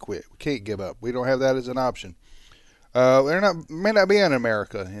we can't quit. We can't give up. We don't have that as an option. May not be in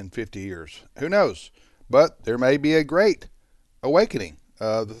America in 50 years. Who knows? But there may be a great awakening,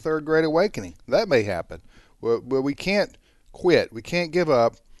 the third great awakening. That may happen. But we can't quit. We can't give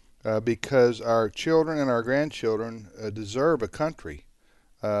up because our children and our grandchildren deserve a country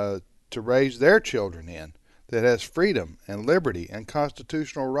to raise their children in that has freedom and liberty and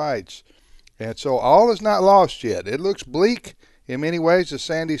constitutional rights. And so all is not lost yet. It looks bleak in many ways, as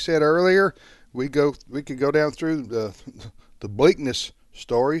Sandy said earlier. We could go down through the bleakness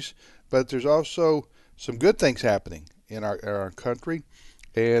stories, but there's also some good things happening in our country,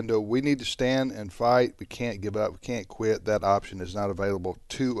 and we need to stand and fight. We can't give up. We can't quit. That option is not available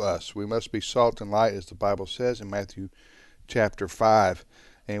to us. We must be salt and light, as the Bible says in Matthew chapter 5.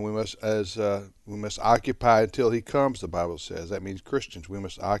 And we must occupy until he comes, the Bible says. That means Christians. We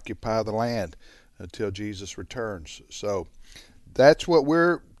must occupy the land until Jesus returns. So that's what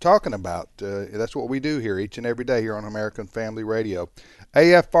we're talking about. That's what we do here each and every day here on American Family Radio.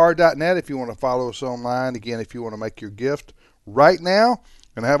 AFR.net if you want to follow us online. Again, if you want to make your gift right now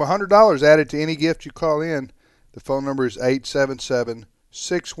and have $100 added to any gift you call in, the phone number is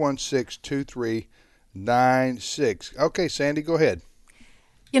 877-616-2396. Okay, Sandy, go ahead.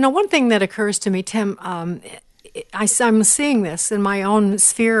 One thing that occurs to me, Tim, I'm seeing this in my own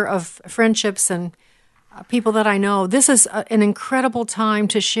sphere of friendships and people that I know. This is an incredible time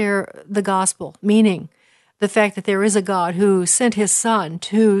to share the gospel, meaning the fact that there is a God who sent his son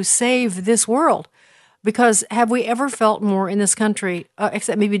to save this world. Because have we ever felt more in this country,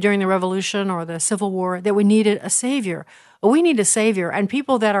 except maybe during the Revolution or the Civil War, that we needed a savior? We need a savior, and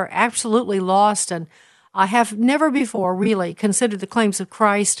people that are absolutely lost and I have never before really considered the claims of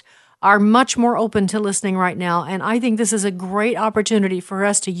Christ are much more open to listening right now. And I think this is a great opportunity for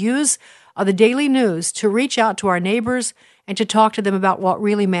us to use the daily news to reach out to our neighbors and to talk to them about what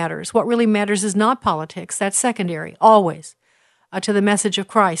really matters. What really matters is not politics. That's secondary, always, to the message of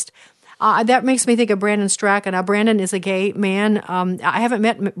Christ. That makes me think of Brandon Strachan. Now, Brandon is a gay man. I haven't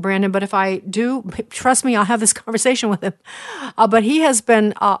met Brandon, but if I do, trust me, I'll have this conversation with him. But he has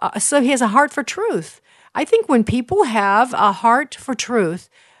been, so he has a heart for truth. I think when people have a heart for truth,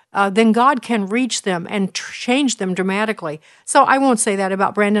 then God can reach them and change them dramatically. So I won't say that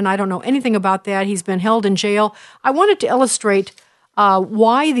about Brandon. I don't know anything about that. He's been held in jail. I wanted to illustrate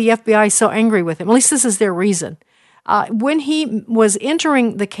why the FBI is so angry with him. At least this is their reason. When he was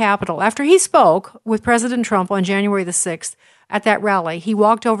entering the Capitol, after he spoke with President Trump on January the 6th at that rally, he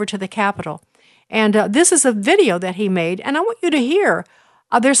walked over to the Capitol. And this is a video that he made, and I want you to hear.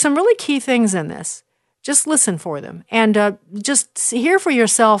 There's some really key things in this. Just listen for them, and just hear for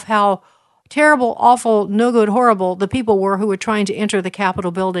yourself how terrible, awful, no good, horrible the people were who were trying to enter the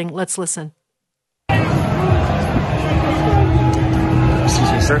Capitol building. Let's listen. Excuse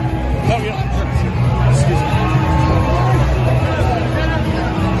me, sir. Excuse me.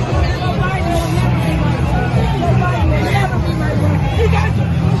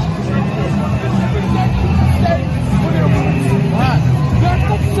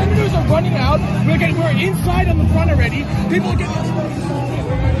 Senators are running out. We're inside on the front already. People are getting.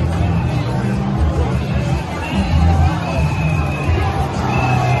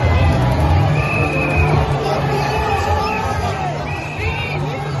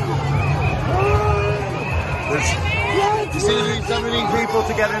 You see so many people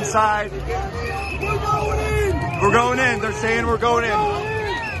to get inside. We're going in. They're saying we're going in.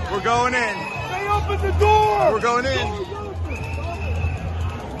 We're going in. They opened the door. We're going in.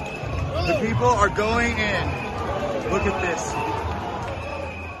 The people are going in. Look at this.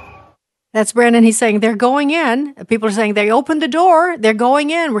 That's Brandon. He's saying they're going in. People are saying they opened the door. They're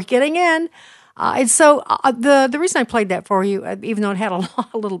going in. We're getting in. And so the reason I played that for you, even though it had a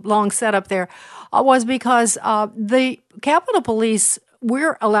little long setup there, was because the Capitol Police,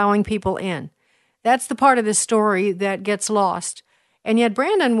 we're allowing people in. That's the part of this story that gets lost. And yet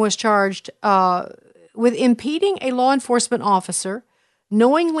Brandon was charged with impeding a law enforcement officer,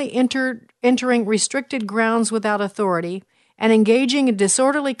 knowingly entering restricted grounds without authority, and engaging in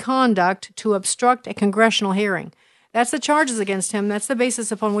disorderly conduct to obstruct a congressional hearing. That's the charges against him. That's the basis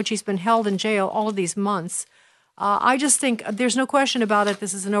upon which he's been held in jail all of these months. I just think there's no question about it.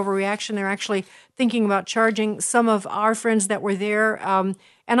 This is an overreaction. They're actually thinking about charging some of our friends that were there. And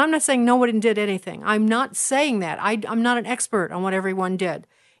I'm not saying no one did anything. I'm not saying that. I'm not an expert on what everyone did.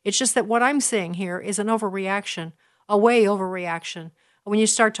 It's just that what I'm saying here is an overreaction, a way overreaction. When you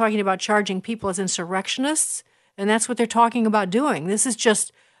start talking about charging people as insurrectionists, and that's what they're talking about doing. This is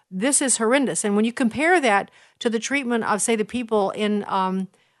horrendous. And when you compare that to the treatment of, say, the people in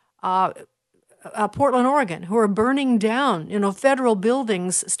Portland, Oregon, who are burning down, federal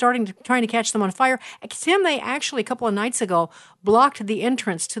buildings, trying to catch them on fire. Tim, they actually, a couple of nights ago, blocked the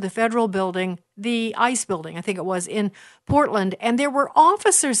entrance to the federal building, the ICE building, I think it was, in Portland, and there were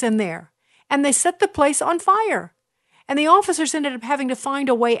officers in there, and they set the place on fire. And the officers ended up having to find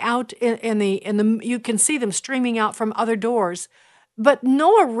a way out in the you can see them streaming out from other doors, but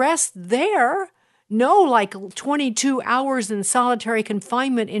no arrest there, no 22 hours in solitary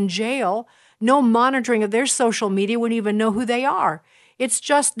confinement in jail, no monitoring of their social media, wouldn't even know who they are. It's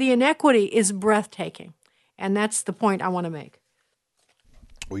just the inequity is breathtaking, and that's the point I want to make.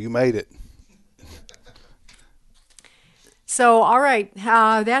 Well, you made it. So, all right,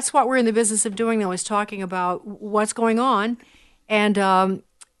 that's what we're in the business of doing now, is talking about what's going on. And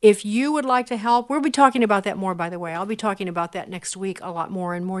if you would like to help, we'll be talking about that more, by the way. I'll be talking about that next week a lot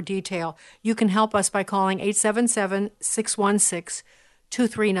more in more detail. You can help us by calling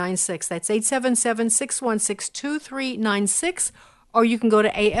 877-616-2396. That's 877-616-2396. Or you can go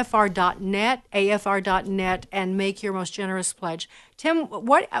to afr.net, and make your most generous pledge. Tim,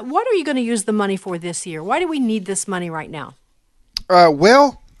 what are you going to use the money for this year? Why do we need this money right now?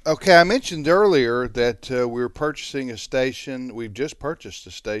 Okay, I mentioned earlier that we're purchasing a station. We've just purchased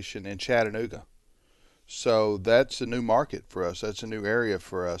a station in Chattanooga. So that's a new market for us. That's a new area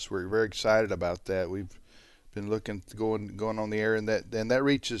for us. We're very excited about that. We've been looking, going on the air, and that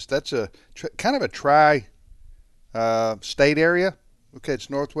reaches, that's a kind of a tri-state area. Okay, it's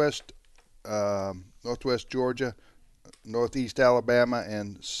northwest Georgia, northeast Alabama,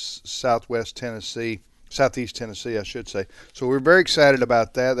 and southeast Tennessee, I should say. So we're very excited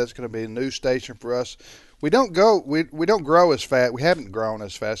about that. That's going to be a new station for us. We don't grow as fast. We haven't grown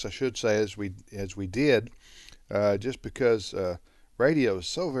as fast, I should say, as we did, just because radio is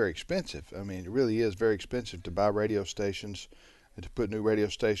so very expensive. I mean, it really is very expensive to buy radio stations and to put new radio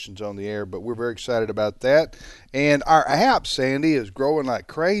stations on the air. But we're very excited about that. And our app, Sandy, is growing like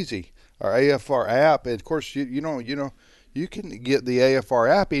crazy. Our AFR app, and of course, you can get the AFR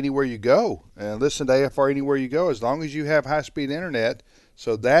app anywhere you go and listen to AFR anywhere you go, as long as you have high-speed internet.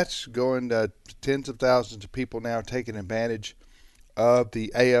 So that's going to tens of thousands of people now taking advantage of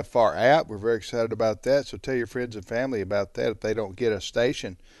the AFR app. We're very excited about that. So tell your friends and family about that. If they don't get a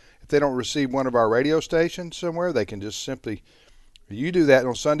station, if they don't receive one of our radio stations somewhere, they can just simply, you do that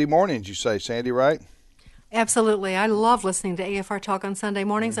on Sunday mornings, you say, Sandy, right? Absolutely. I love listening to AFR Talk on Sunday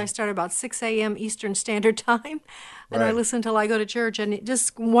mornings. I start about 6 a.m. Eastern Standard Time, and I listen till I go to church, and it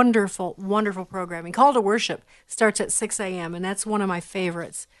just wonderful, wonderful programming. Call to Worship starts at 6 a.m., and that's one of my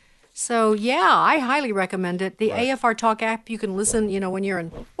favorites. So, yeah, I highly recommend it. The AFR Talk app, you can listen,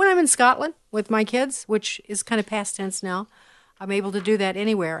 when I'm in Scotland with my kids, which is kind of past tense now. I'm able to do that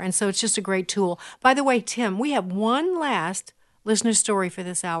anywhere, and so it's just a great tool. By the way, Tim, we have one last listener story for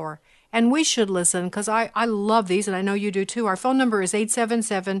this hour. And we should listen because I love these, and I know you do too. Our phone number is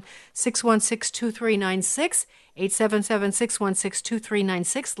 877-616-2396,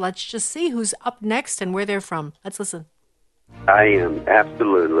 877-616-2396. Let's just see who's up next and where they're from. Let's listen. I am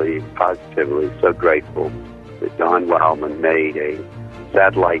absolutely, positively so grateful that Don Wildman made a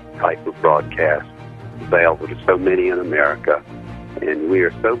satellite type of broadcast available to so many in America. And we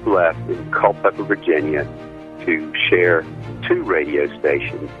are so blessed in Culpeper, Virginia, to share 2 radio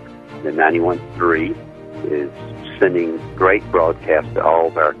stations. The 91.3 is sending great broadcasts to all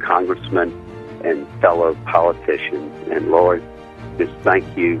of our congressmen and fellow politicians. And Lord, just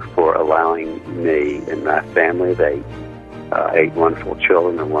thank you for allowing me and my family of 8 wonderful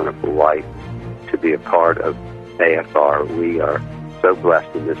children, a wonderful wife, to be a part of AFR. We are so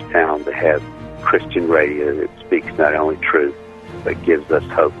blessed in this town to have Christian radio that speaks not only truth, but gives us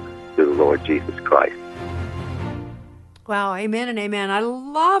hope through the Lord Jesus Christ. Wow, amen and amen. I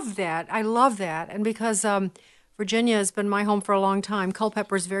love that. And because Virginia has been my home for a long time,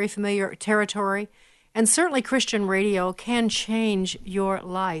 Culpeper is very familiar territory, and certainly Christian radio can change your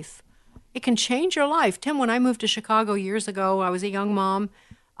life. It can change your life. Tim, when I moved to Chicago years ago, I was a young mom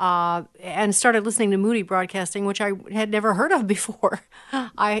and started listening to Moody Broadcasting, which I had never heard of before.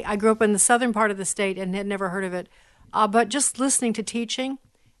 I grew up in the southern part of the state and had never heard of it. But just listening to teaching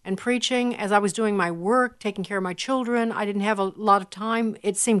and preaching as I was doing my work, taking care of my children, I didn't have a lot of time,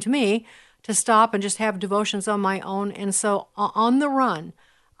 it seemed to me, to stop and just have devotions on my own. And so on the run,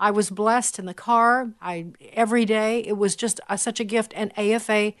 I was blessed in the car. Every day, it was just such a gift. And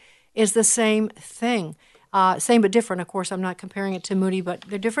AFA is the same thing. Same but different, of course. I'm not comparing it to Moody, but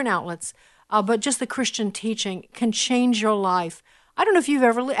they're different outlets. But just the Christian teaching can change your life. I don't know if you've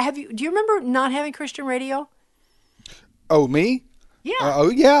ever... do you remember not having Christian radio? Oh, me? Yeah. Oh,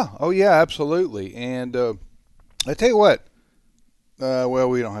 yeah, absolutely. And I tell you what,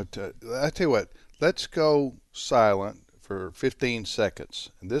 we don't have to. I tell you what, let's go silent for 15 seconds.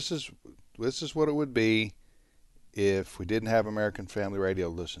 And this is what it would be if we didn't have American Family Radio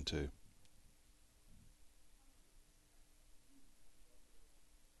to listen to.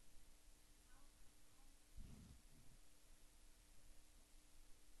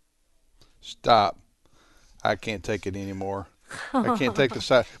 Stop. I can't take it anymore. I can't take the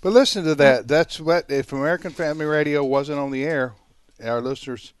side. But listen to that. That's what, if American Family Radio wasn't on the air, our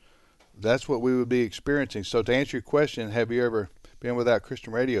listeners, that's what we would be experiencing. So to answer your question, have you ever been without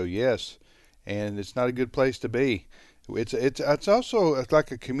Christian radio? Yes. And it's not a good place to be. It's also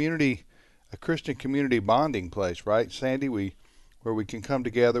like a Christian community bonding place, right, Sandy? Where we can come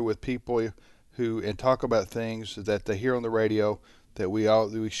together with people and talk about things that they hear on the radio, that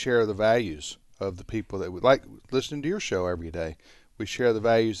we share the values of the people that would like listening to your show every day. We share the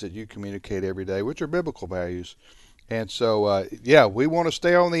values that you communicate every day, which are biblical values. And so, we want to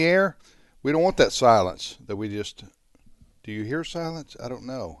stay on the air. We don't want that silence that we just... Do you hear silence? I don't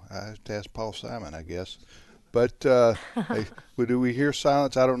know. I have to ask Paul Simon, I guess. But do we hear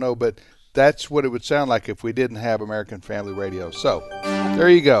silence? I don't know. But that's what it would sound like if we didn't have American Family Radio. So there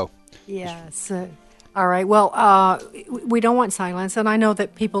you go. Yes. All right. Well, we don't want silence, and I know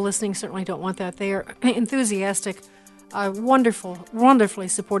that people listening certainly don't want that. They are enthusiastic, wonderfully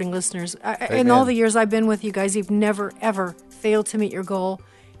supporting listeners. In all the years I've been with you guys, you've never, ever failed to meet your goal.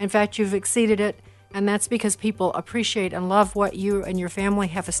 In fact, you've exceeded it, and that's because people appreciate and love what you and your family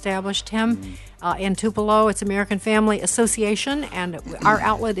have established. Tim, in Tupelo, it's American Family Association, and our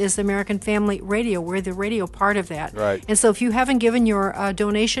outlet is American Family Radio. We're the radio part of that. Right. And so if you haven't given your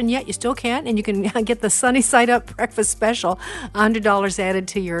donation yet, you still can, and you can get the Sunny Side Up Breakfast Special, $100 added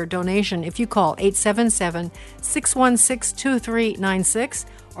to your donation if you call 877-616-2396.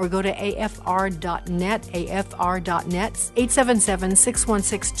 Or go to afr.net,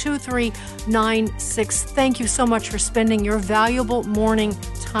 877-616-2396. Thank you so much for spending your valuable morning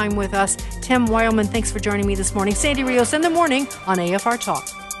time with us. Tim Wildman, thanks for joining me this morning. Sandy Rios in the morning on AFR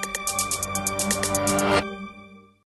Talk.